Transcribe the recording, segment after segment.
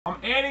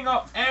adding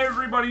up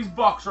everybody's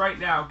bucks right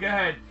now. Go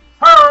ahead.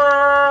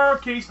 Her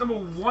case number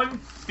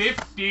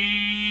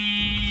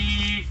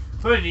 150.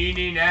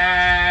 Panini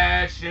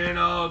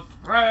National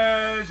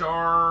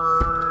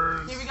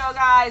Treasures. Here we go,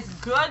 guys.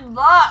 Good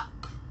luck.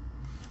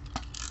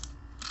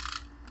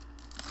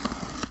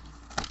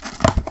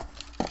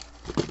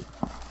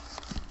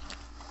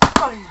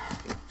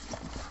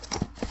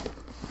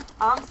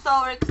 I'm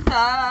so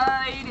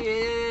excited.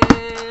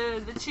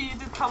 The cheese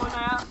is coming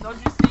out. Don't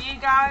you see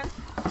it, guys?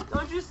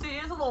 Don't you see?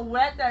 It's a little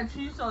wet. That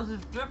cheese sauce is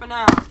dripping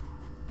out.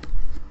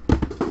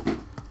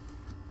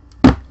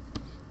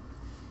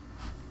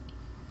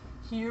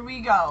 Here we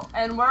go.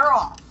 And we're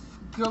off.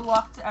 Good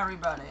luck to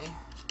everybody.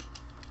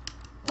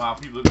 Wow,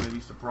 people are going to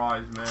be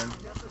surprised, man.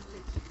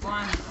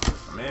 One.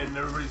 I'm adding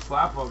everybody's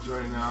flat books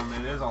right now,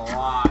 man. There's a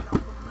lot.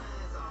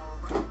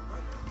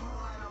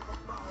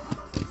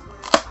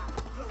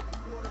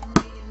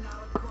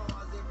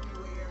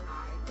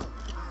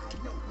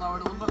 Lower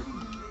it a little bit.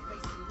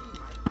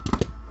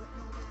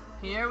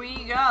 Here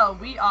we go.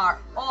 We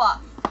are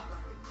off.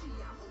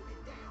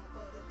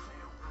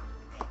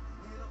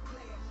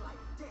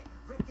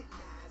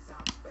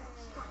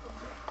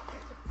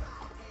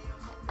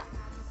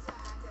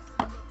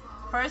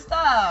 First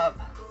up,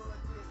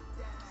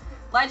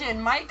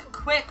 legend Mike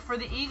Quick for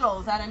the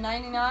Eagles out of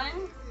 99.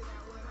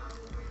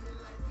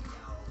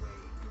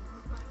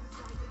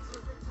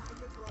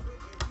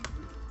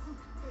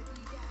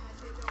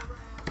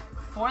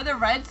 For the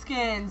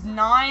Redskins,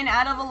 9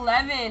 out of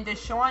 11,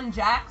 Deshaun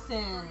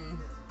Jackson.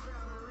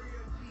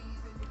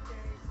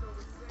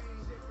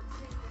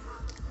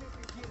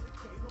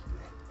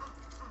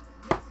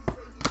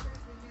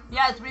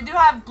 Yes, we do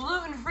have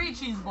gluten-free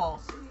cheese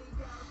balls.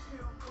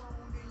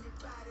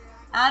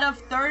 Out of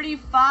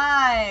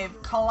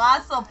 35,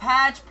 Colossal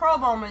Patch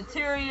Promo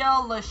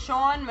Material,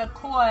 LaShawn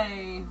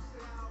McCoy.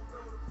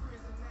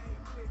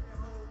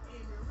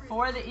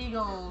 For the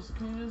Eagles.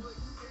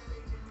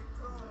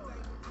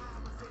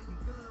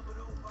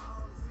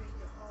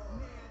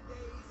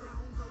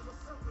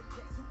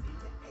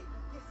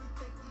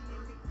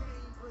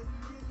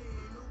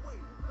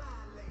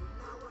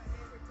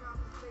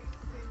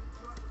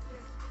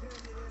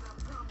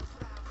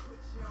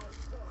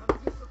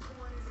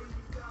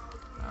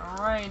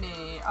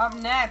 Alrighty, up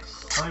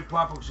next. How many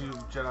flat books you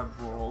check out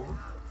before over?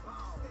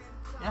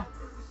 Yeah.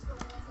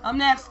 Up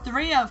next,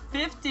 3 of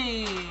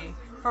 50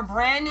 for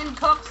Brandon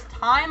Cook's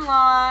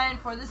timeline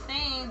for the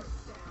Saints.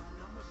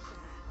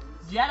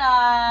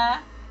 Jedi.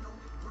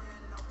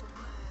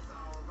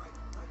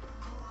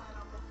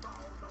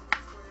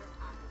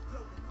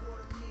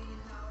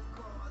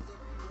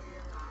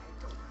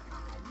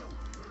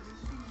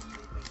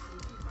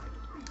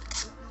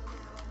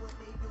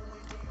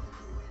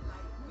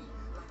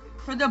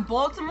 For the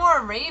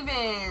Baltimore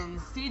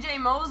Ravens, CJ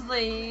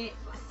Mosley,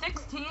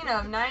 16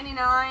 of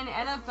 99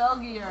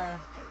 NFL gear.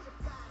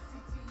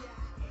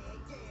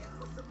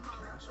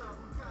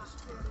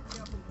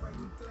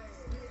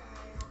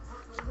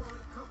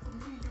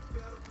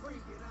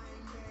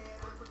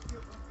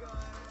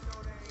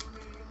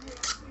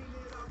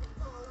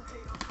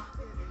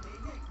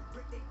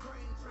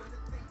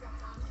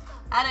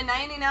 Out of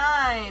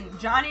 99,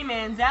 Johnny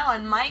Manziel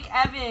and Mike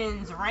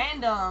Evans,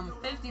 random,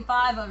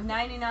 55 of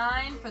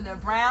 99 for the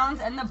Browns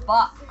and the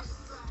Bucks.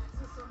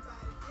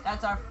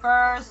 That's our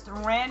first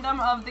random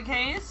of the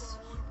case.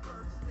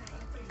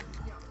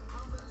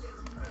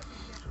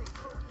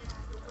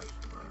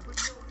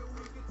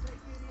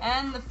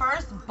 And the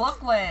first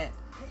booklet,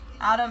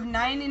 out of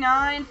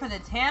 99 for the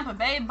Tampa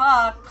Bay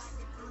Bucks,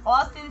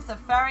 Austin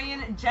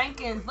Seferian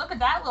Jenkins. Look at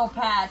that little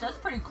patch. That's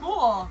pretty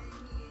cool.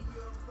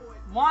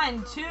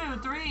 1, 2,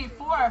 3,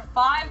 4,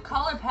 5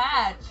 color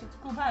patch. It's a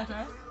cool patch,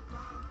 right?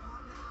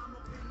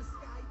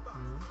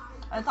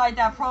 It's like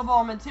that Pro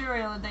Bowl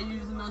material that they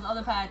use in those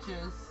other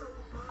patches.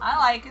 I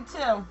like it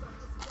too.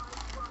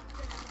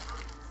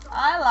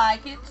 I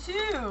like it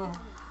too.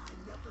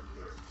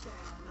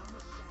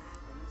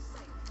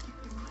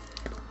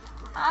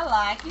 I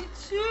like it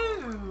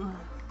too.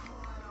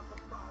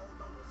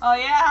 Oh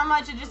yeah? How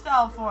much did you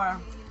sell for?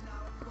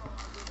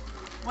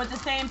 With the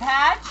same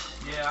patch?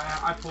 Yeah,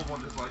 I pulled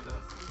one just like that.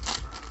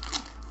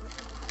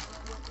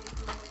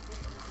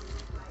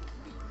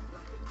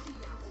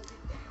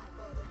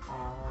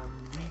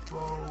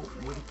 Rico,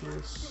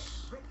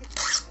 Wickus.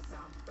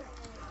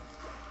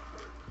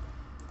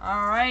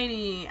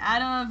 Alrighty,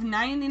 out of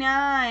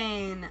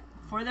 99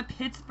 for the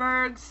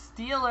Pittsburgh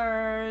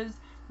Steelers,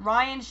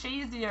 Ryan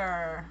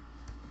Shazier.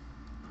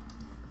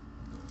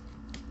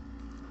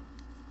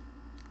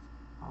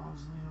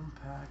 Oslium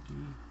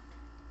Packy.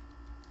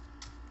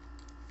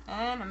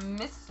 And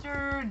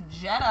Mr.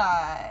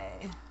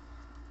 Jedi.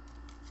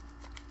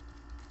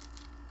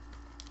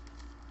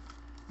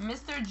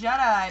 Mr.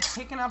 Jedi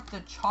picking up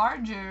the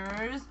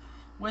Chargers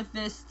with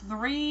this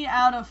 3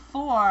 out of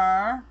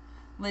 4.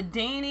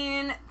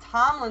 LaDainian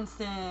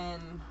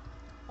Tomlinson.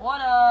 What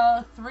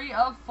a 3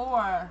 of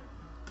 4.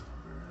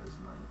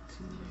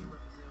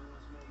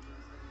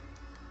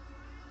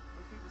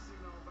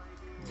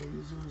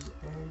 Razor's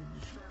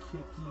Edge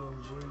Kicky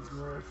and Jay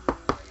Griff.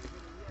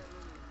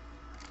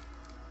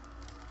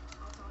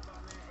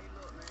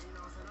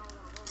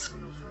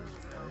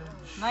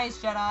 Nice,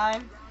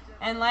 Jedi.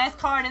 And last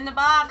card in the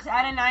box,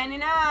 out of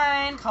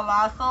 99,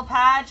 Colossal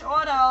Patch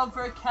Auto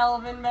for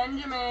Kelvin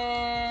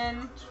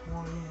Benjamin.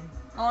 20.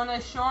 On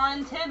a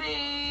Sean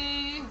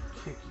Tibby.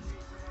 Kicky.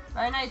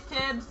 Very nice,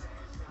 Tibbs.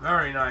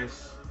 Very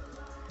nice.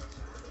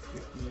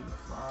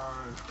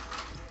 55.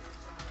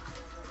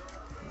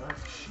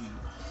 Let's see.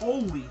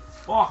 Holy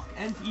fuck.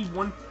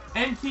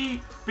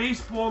 NT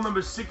baseball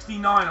number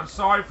 69. I'm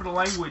sorry for the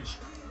language.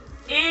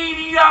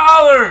 $80.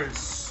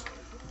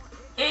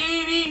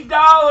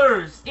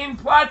 $80 in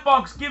plat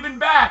bucks given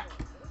back.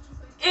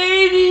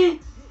 $80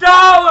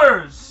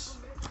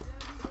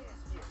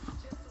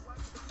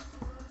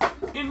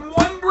 in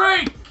one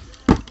break.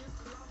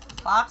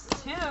 Box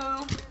 2.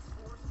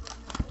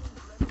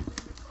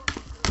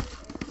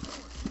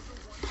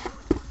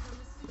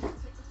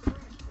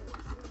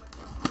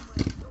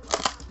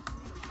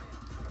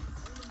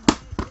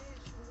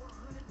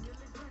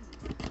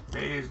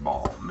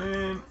 Baseball,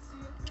 man.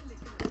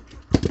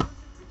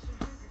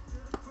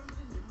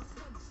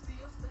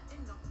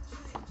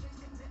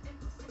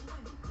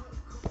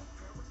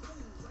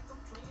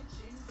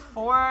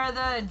 For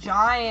the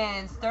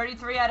Giants,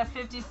 33 out of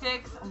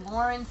 56,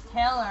 Lawrence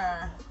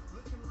Taylor.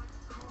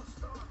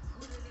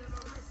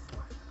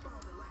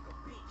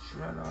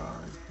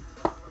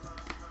 Jedi.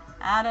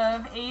 Out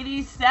of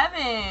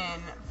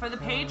 87, for the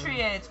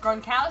Patriots,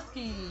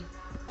 Gronkowski.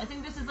 I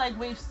think this is like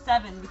wave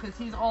 7 because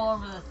he's all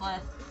over this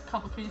last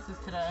couple cases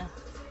today.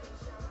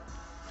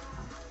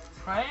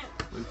 Right?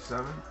 Wave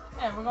 7?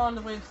 Yeah, we're going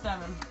to wave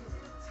 7.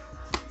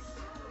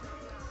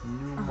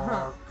 New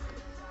mark.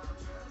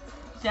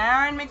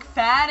 Darren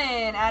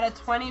McFadden out of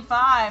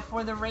 25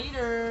 for the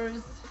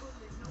Raiders.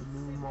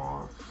 New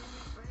mark.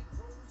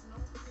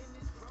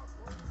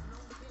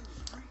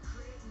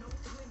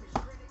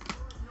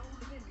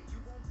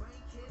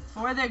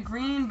 For the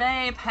Green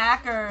Bay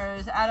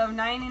Packers out of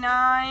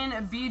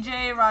 99,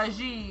 BJ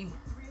Raji.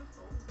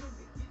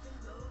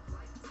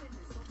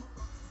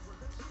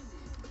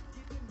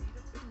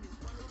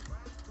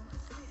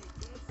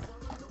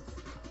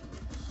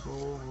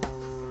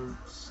 Silver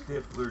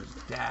Stifler's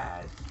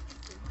dad.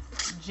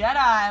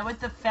 Jedi with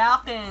the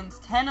Falcons,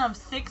 10 of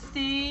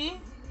 60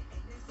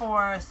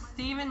 for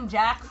Steven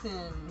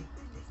Jackson.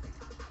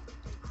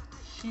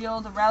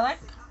 Shield relic.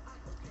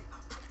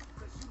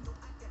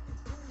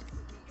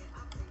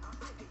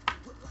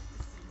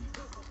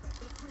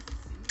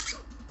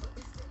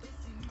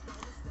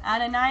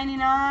 Out of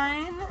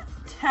 99,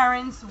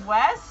 Terrence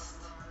West.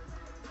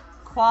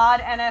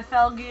 Quad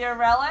NFL gear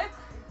relic.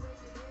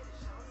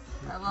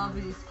 I love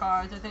these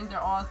cards. I think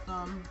they're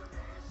awesome.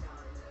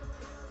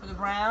 For the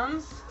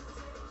Browns.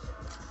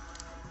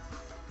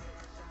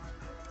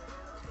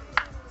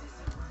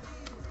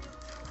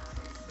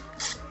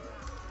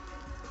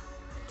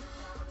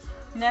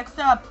 Next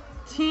up,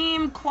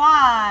 Team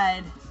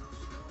Quad.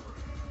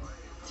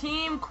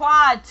 Team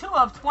Quad, 2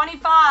 of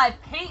 25.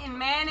 Peyton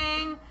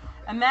Manning,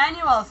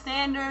 Emmanuel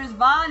Sanders,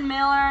 Von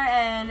Miller,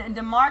 and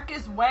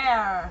DeMarcus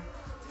Ware.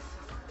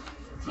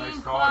 Nice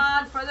Team card.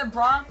 Quad for the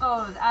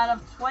Broncos out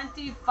of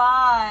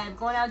 25.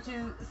 Going out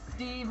to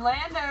Steve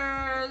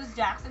Landers,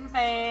 Jackson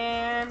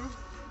fan.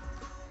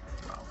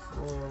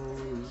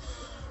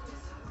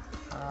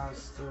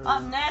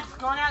 Up next,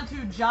 going out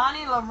to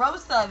Johnny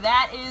LaRosa.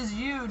 That is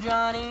you,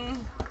 Johnny.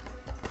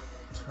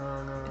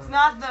 Turner. It's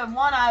not the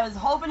one I was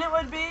hoping it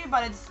would be,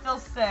 but it's still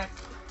sick.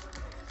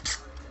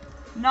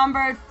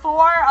 Numbered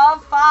 4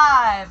 of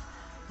 5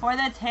 for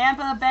the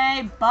Tampa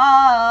Bay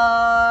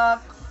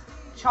Bucks.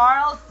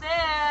 Charles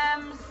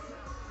Sims.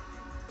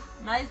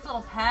 Nice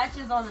little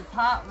patches on the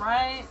top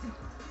right.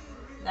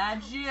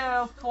 That's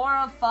you. 4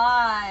 of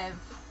 5.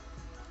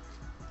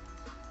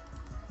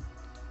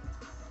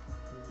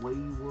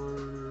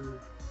 Wayward.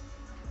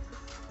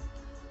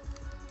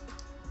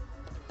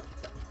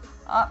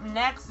 Up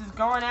next is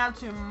going out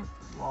to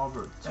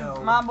Robert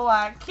my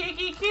boy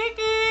Kiki.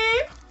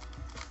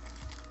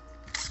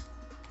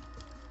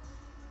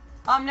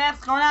 Up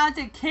next, going out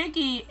to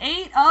Kiki.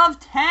 8 of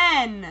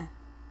 10.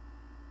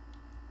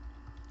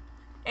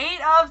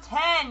 8 of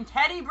 10.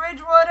 Teddy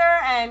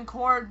Bridgewater and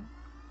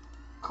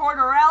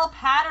Cordarrelle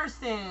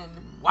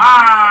Patterson.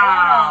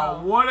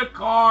 Wow! What a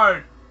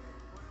card!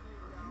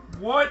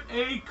 What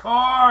a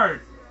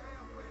card!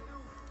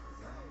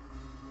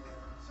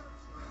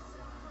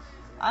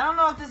 I don't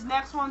know if this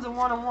next one's a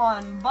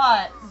 1-on-1,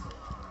 but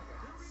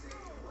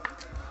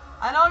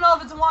I don't know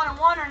if it's a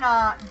 1-on-1 or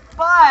not,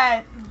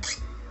 but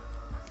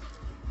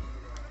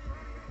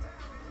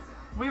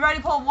we already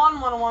pulled one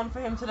 1-on-1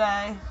 for him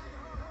today.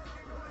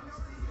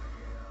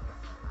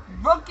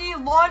 Rookie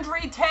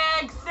laundry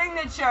tag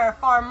signature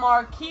for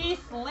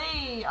Marquise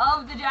Lee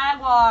of the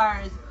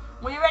Jaguars.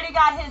 We already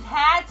got his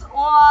hats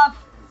off.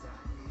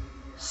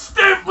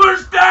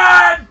 Stifler's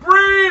dad!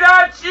 Breed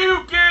at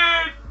you,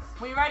 kid!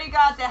 We already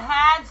got the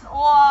hats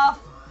off.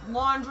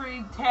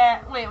 Laundry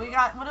tag. Wait, we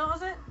got, what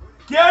was it?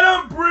 Get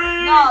him,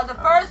 Breed! No, the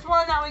first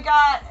one that we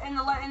got in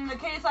in the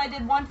case I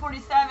did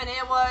 147,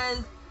 it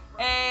was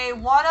a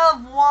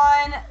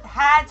 1/1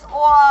 hats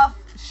off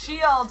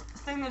shield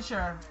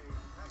signature.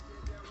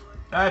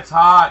 That's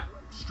hot.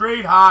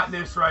 Straight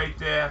hotness right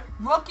there.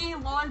 Rookie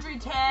laundry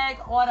tag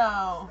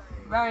auto.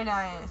 Very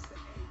nice.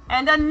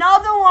 And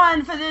another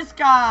one for this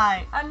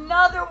guy.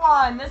 Another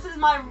one. This is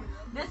why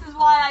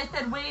I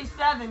said wave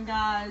 7,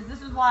 guys.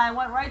 This is why I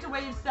went right to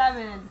wave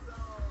 7.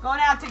 Going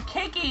out to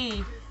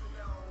Kiki.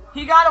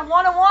 He got a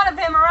 1/1 of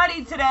him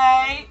already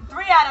today.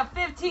 3 out of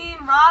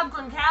 15, Rob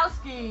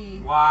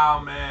Gronkowski. Wow,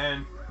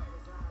 man.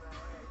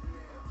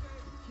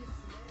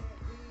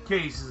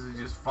 Cases are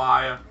just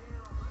fire.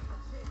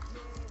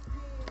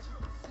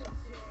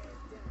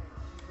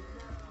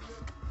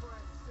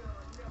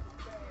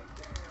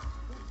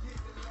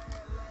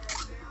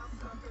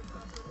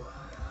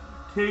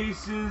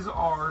 Cases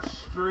are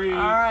straight.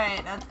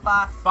 Alright, that's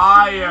box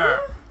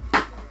fire.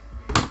 2.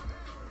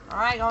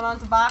 Alright, going on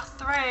to box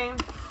 3.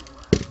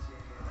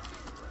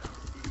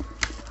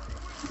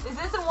 Is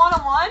this a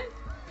 1/1?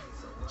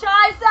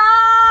 Chai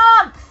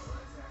Sucks!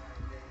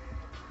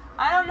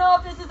 I don't know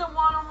if this is a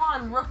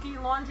 1/1 rookie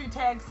laundry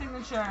tag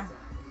signature.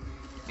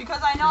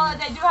 Because I know that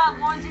they do have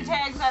laundry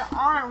tags that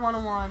aren't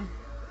 1/1.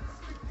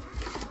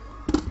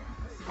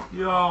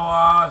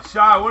 Yo,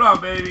 Shy, what up,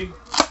 baby?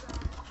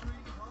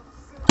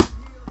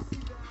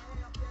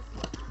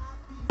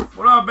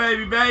 What up,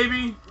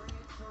 baby?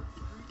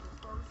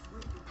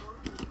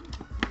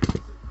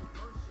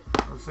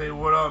 I'll say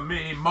what up,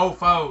 me,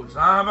 mofos.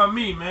 How about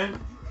me, man?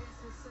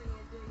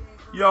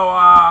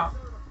 Yo,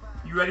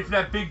 you ready for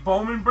that big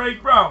Bowman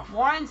break, bro?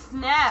 Warren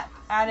Snap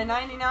out of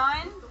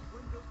 99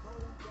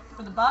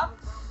 for the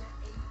Bucks.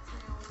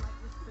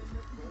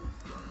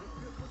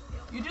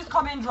 You just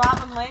come in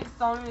dropping links,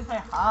 don't even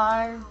say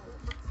hi.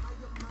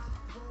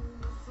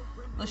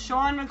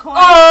 LaShawn McCoy.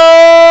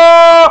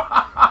 Oh!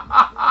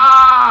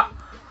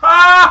 I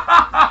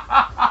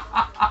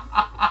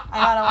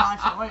gotta watch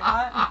it. Wait,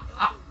 what?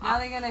 Now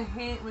they're gonna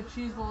hate with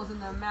cheese balls in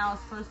their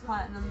mouths. First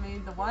Platinum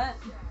made the what?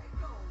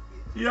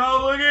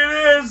 Yo, look at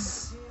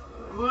this!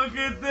 Look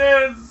at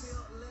this!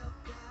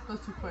 Goes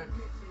too quick.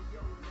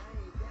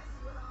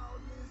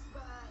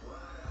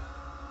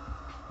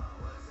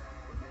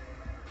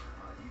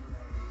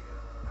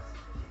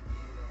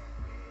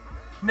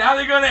 Now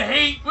they're gonna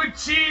hate with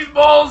cheese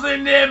balls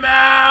in their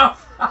mouth!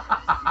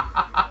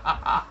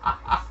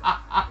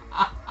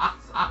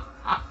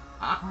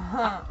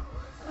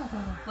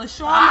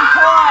 LaShawn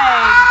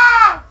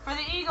McCoy for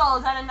the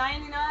Eagles out of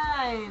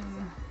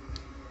 99.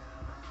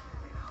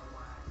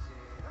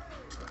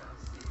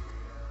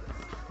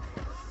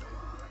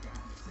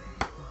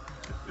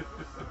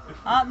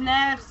 Up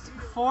next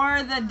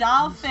for the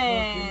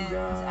Dolphins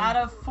out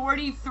of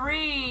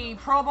 43,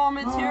 Pro Bowl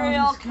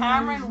material,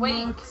 Cameron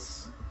Wake.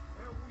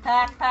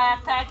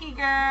 Packy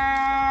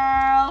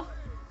girl.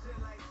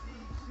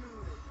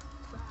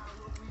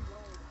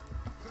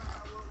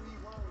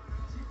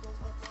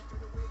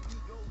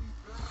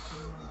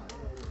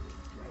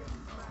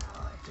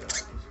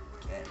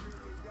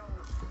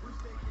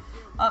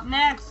 Up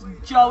next,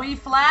 Joey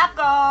Flacco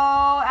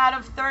out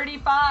of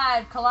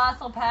 35,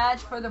 colossal patch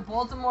for the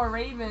Baltimore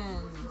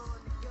Ravens.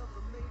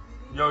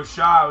 Yo,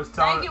 Shy, I was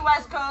telling. Thank you,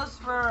 West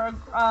Coast, for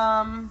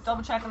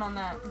double checking on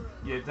that.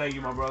 Yeah, thank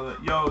you, my brother.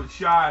 Yo,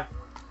 Shy,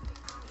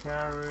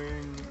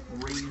 Karen,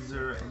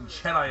 Razor, and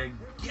Jedi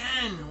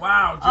again.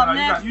 Wow,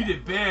 Jedi, you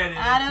did bad.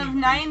 Out of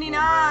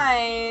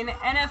 99,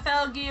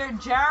 NFL gear,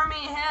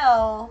 Jeremy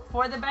Hill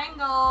for the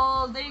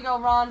Bengals. There you go,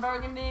 Ron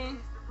Burgundy.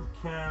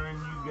 Karen,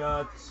 you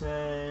got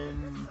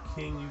 10.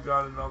 King, you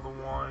got another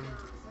one.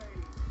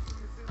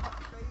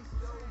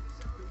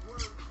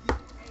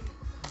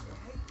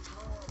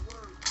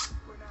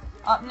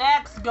 Up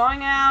next,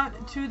 going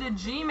out to the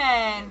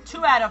G-Men,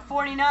 2 out of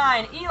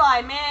 49,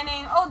 Eli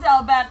Manning,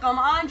 Odell Beckham,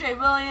 Andre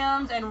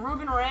Williams, and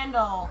Ruben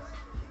Randall.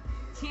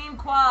 Team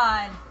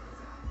Quad.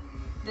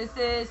 This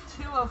is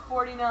 2 of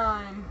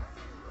 49.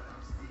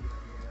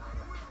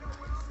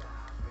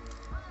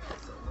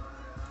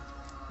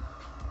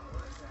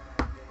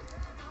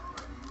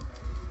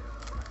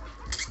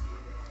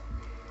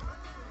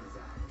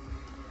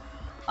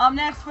 Up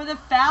next for the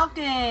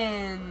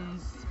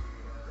Falcons,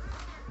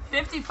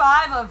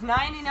 55 of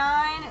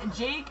 99,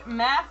 Jake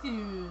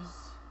Matthews.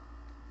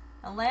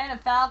 Atlanta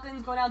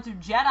Falcons going out to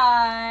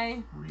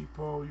Jedi.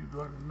 Repo, you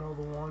got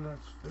another one.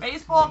 That's 15.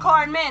 Baseball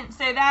card mint.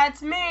 Say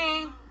that's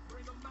me.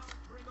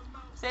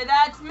 Say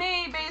that's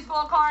me,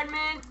 baseball card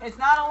mint. It's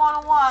not a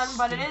 1/1,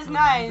 but it is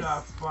nice. You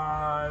got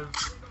 5.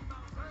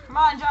 Come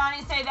on,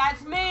 Johnny. Say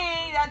that's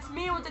me. That's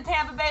me with the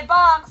Tampa Bay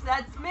Bucks.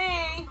 That's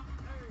me.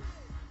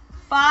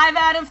 5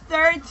 out of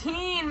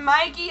 13,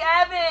 Mikey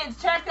Evans.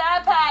 Check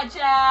that patch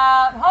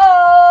out.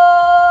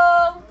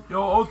 Ho!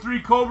 Yo,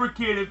 03 Cobra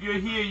Kid, if you're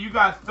here, you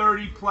got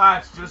 30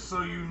 plats, just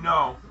so you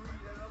know.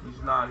 He's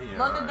not here.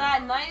 Look at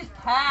that nice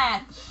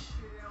patch.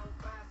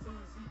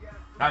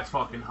 That's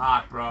fucking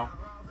hot, bro.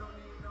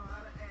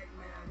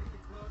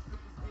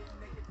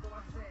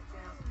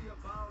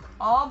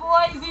 Oh,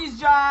 boysies,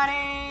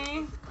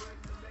 Johnny.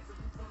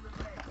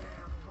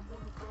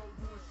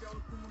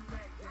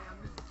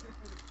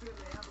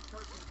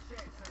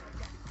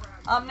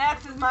 Up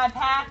next is my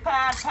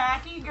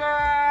Packy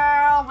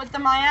girl with the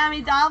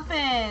Miami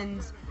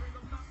Dolphins.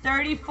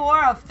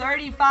 34 of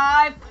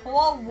 35,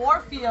 Paul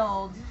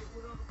Warfield.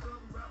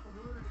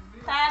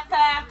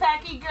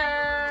 Packy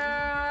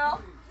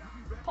girl,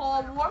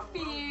 Paul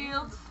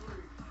Warfield.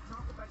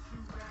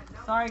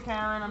 Sorry,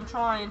 Karen, I'm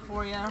trying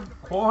for you.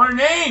 Call her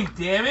name,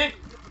 damn it.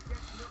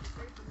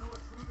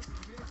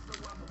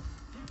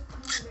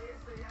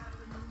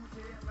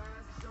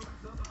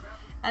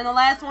 And the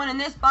last one in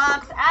this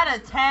box, out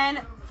of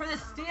 10 for the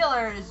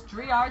Steelers,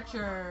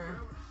 Treausres.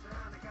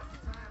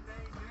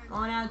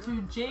 Going out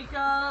to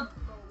Jacob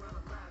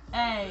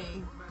A.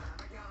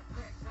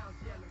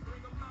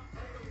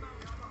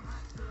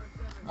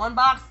 One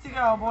box to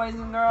go, boys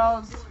and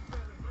girls.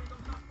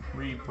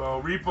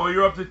 Repo,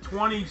 you're up to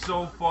 20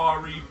 so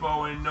far,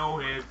 Repo, and no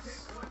hits.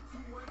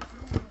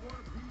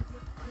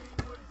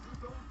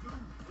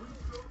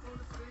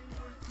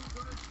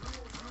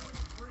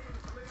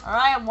 All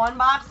right, one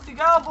box to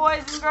go,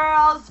 boys and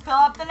girls. Fill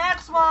up the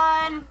next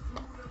one.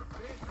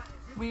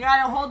 We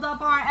got to hold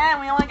up our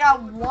end. We only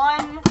got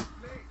one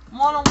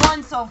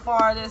so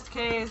far this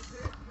case.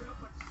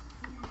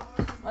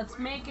 Let's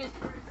make it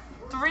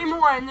 3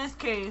 more in this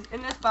case,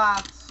 in this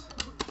box.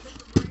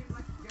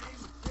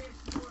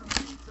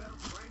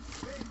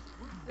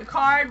 The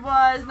card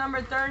was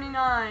number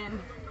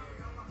 39.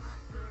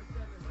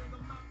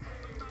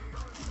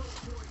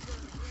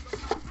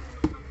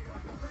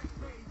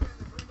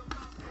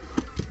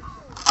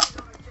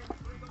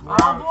 Oh,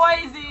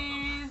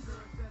 boysies.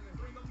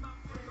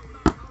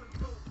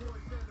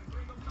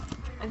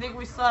 I think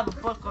we still have a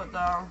booklet,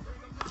 though.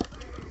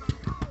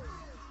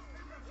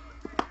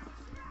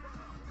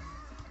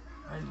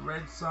 And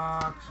Red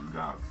Sox, you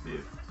got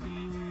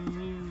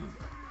 15.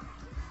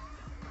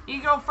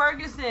 Ego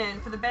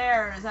Ferguson for the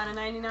Bears out of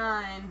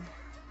 99.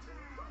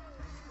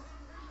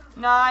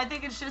 No, I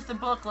think it's just a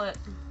booklet.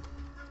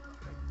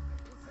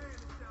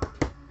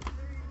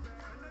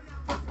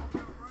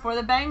 For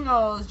the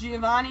Bengals,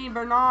 Giovanni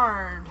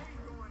Bernard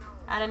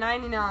out of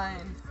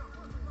 99.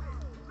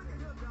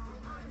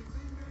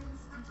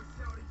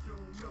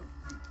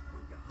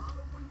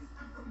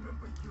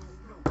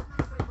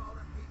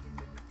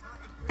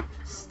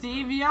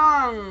 Steve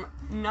Young,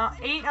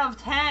 8 of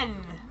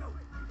 10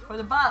 for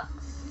the Bucks.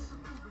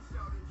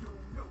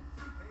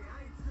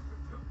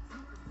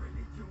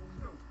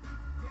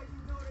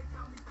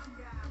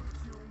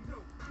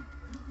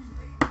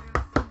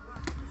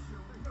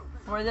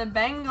 For the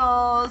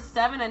Bengals,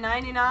 7 of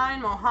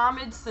 99,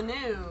 Mohamed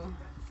Sanu.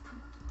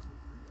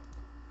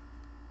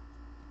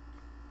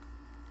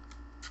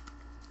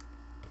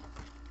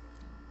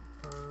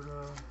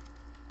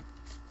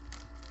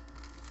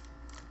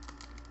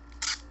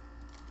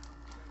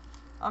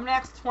 Up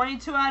next,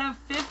 22 out of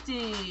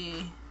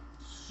 50.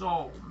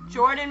 So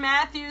Jordan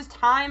Matthews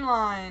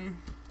timeline.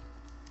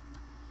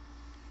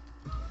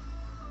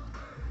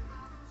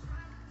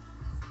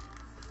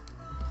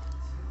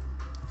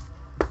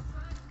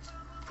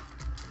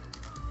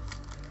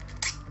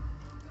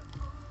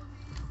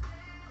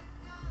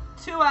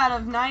 Two out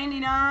of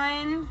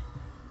 99.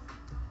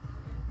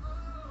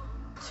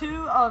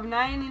 2 of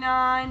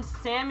 99,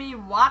 Sammy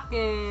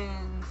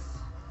Watkins.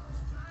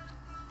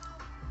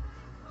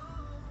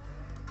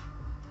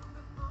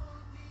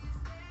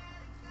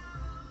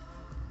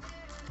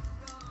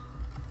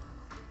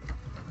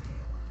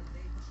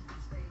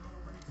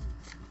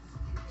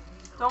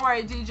 Don't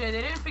worry, DJ,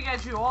 they didn't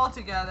forget you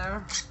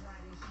altogether.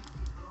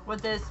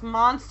 With this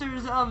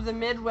Monsters of the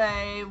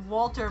Midway,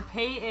 Walter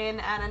Payton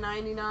at a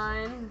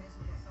 99.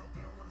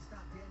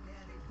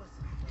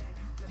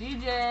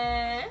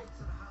 DJ.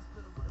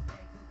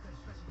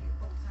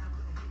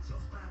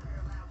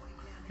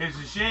 It's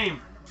a shame.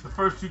 The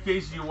first 2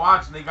 cases you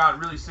watched and they got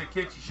really sick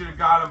hits. You should have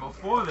got them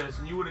before this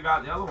and you would have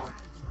got the other one.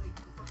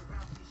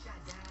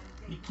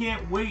 You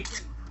can't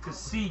wait to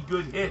see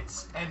good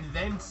hits and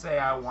then say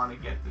I want to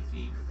get the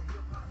team.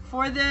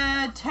 For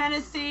the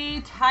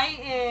Tennessee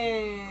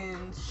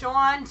Titans,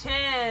 Sean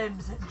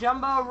Tibbs,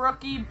 Jumbo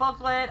Rookie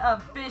Booklet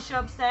of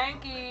Bishop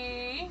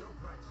Sankey.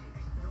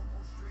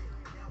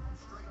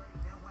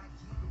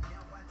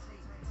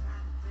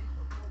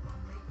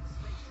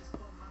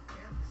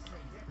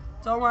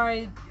 Don't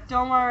worry,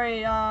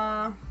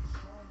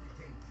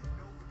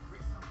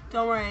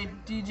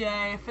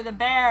 DJ. For the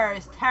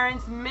Bears,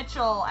 Terrence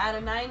Mitchell out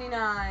of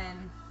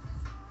 99.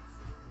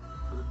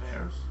 For the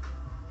Bears?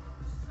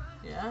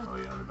 Yeah. Oh,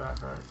 yeah, on the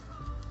back, right.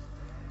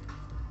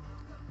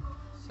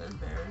 Says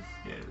Bears.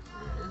 Yeah, it is.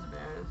 It is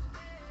Bears.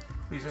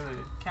 He's in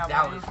the Cowboy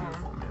Dallas uniform.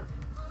 uniform, yeah.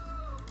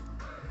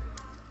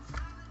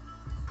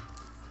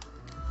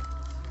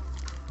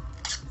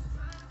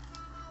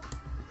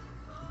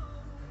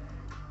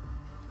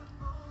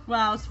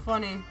 Wow, it's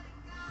funny.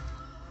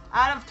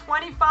 Out of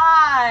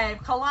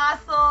 25,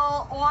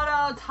 Colossal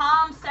Auto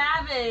Tom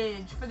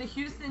Savage for the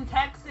Houston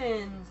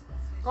Texans.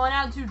 Going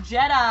out to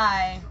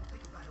Jedi.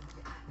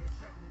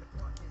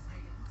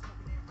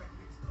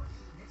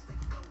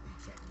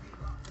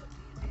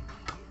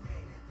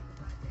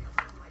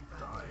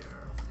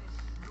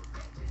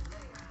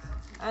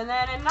 And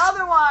then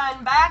another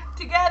one back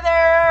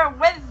together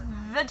with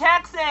the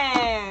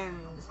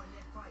Texans.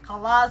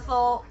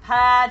 Colossal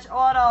patch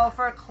auto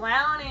for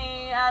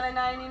Clowney out of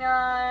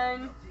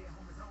 99.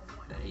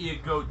 There you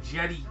go,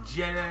 Jetty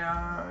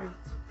Jedi.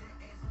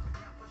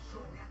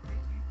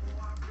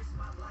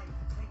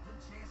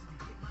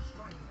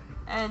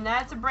 And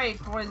that's a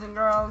break, boys and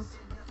girls.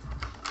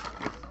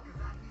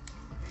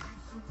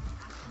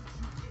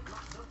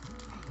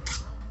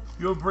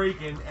 You're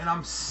breaking, and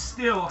I'm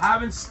still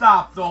haven't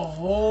stopped the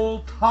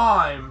whole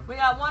time. We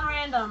got one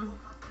random.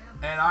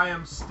 And I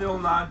am still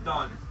not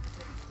done.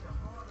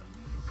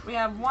 We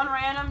have one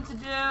random to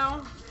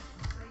do.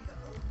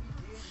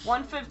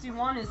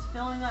 151 is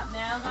filling up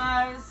now,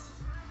 guys.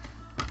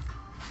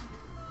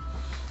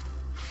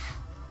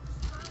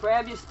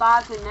 Grab your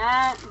spots in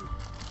that.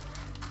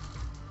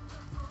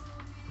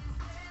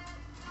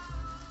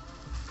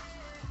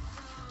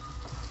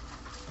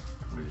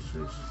 Switch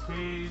the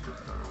page. 1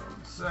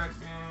 second.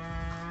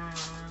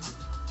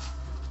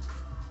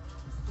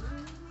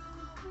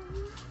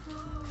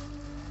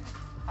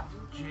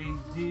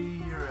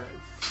 JD, you're at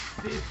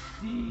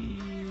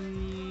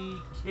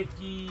 50.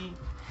 Kicky.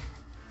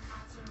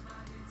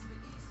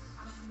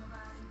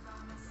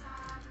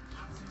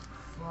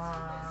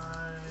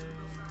 5.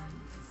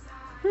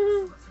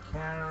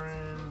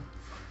 Karen.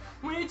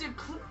 We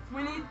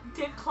need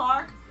Dick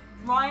Clark,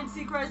 Ryan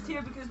Seacrest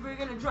here because we're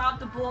gonna drop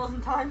the balls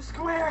in Times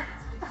Square.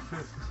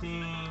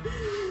 15.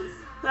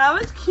 That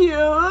was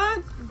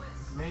cute.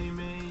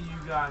 Mamie,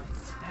 you got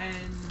 10.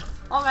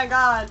 Oh my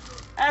God!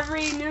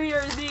 Every New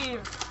Year's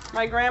Eve,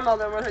 my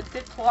grandmother with her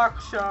Dick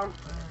Clark show.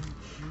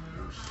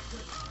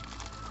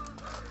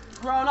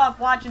 Grown up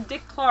watching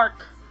Dick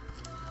Clark.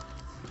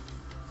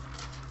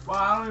 Wow,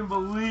 I don't even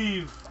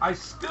believe I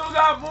still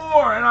got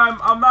more, and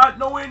I'm not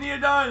nowhere near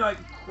done. Like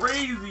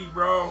crazy,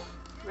 bro.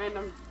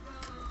 Random.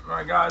 All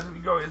right, guys, here we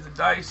go. Here's a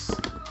dice.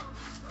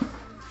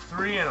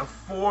 3 and a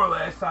 4.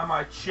 Last time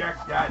I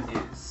checked, that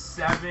is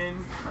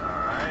 7. All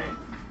right.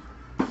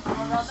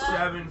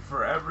 7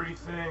 for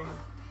everything.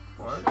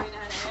 What? I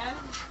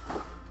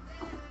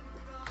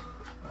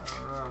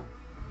don't know.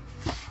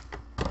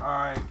 All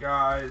right,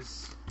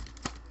 guys.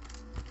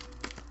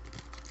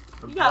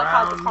 You gotta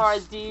pop the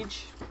cards,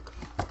 Deej.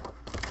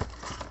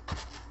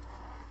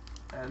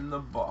 And the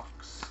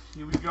Bucks.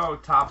 Here we go.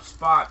 Top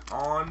spot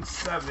on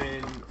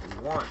 7.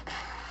 1,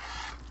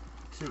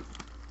 2,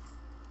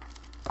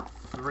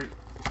 3,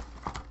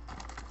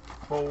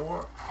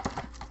 4,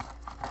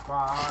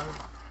 5.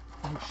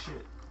 Oh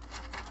shit.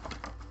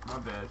 My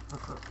bad.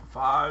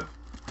 5,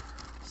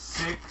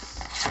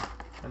 6,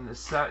 and the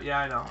 7. Yeah,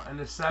 I know. And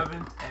the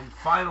 7th and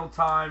final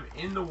time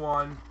in the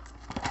 1.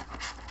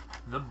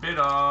 The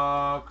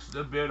Biddocks.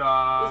 The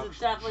Biddocks. This is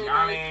definitely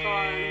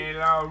Johnny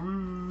La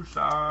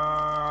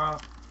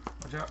Russa.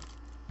 Watch out.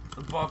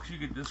 The Bucks, you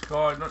get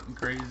discard. Nothing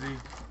crazy.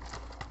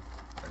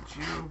 That's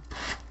you.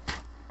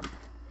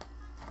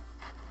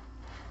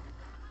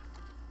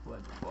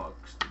 What the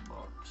Bucks? The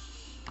Bucks.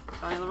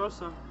 Johnny La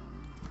Russa.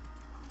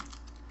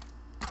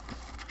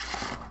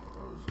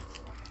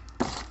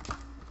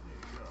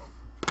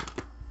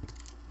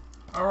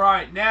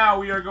 Alright, now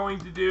we are going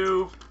to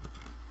do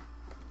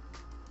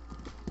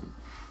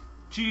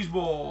cheese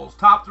balls.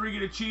 Top 3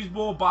 get a cheese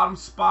ball. Bottom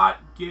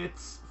spot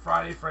gets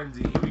Friday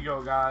Frenzy. Here we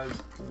go, guys.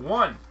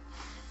 1,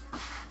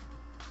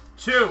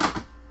 2,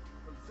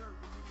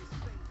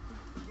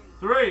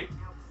 3,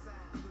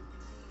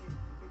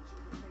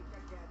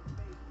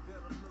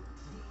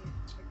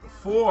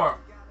 4,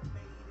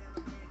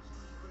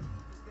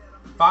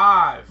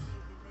 5.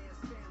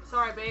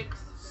 Sorry, Bakes.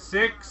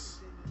 6,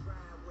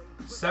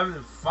 7,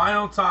 and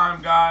final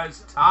time,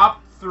 guys.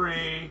 Top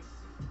 3.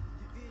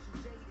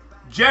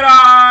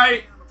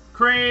 Jedi,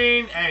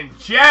 Crane, and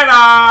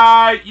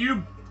Jedi.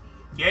 You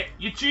get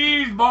your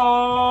cheese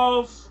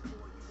balls.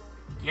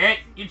 Get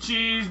your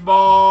cheese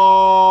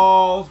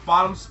balls.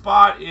 Bottom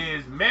spot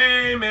is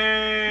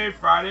May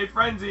Friday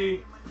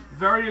Frenzy.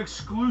 Very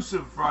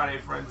exclusive Friday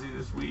Frenzy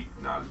this week.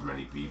 Not as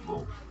many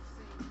people.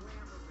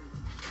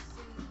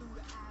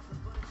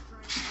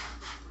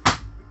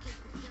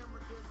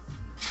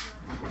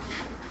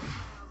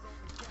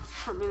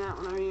 Put me that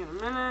one over here in a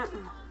minute.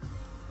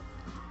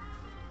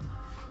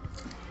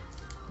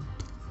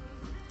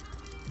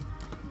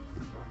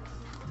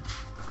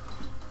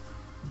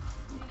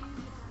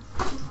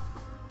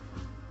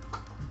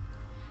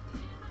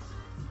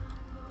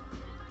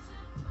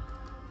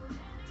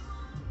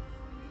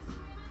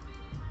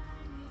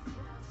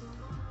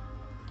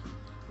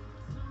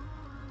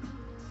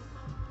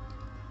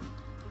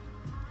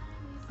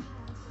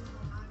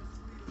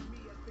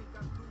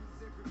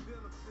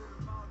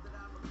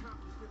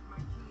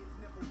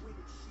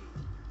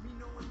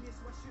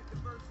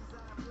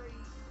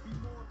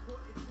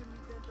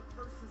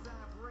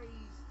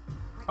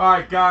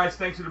 Alright, guys.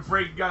 Thanks for the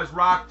break. You guys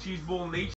rock. Cheese Ball Nation.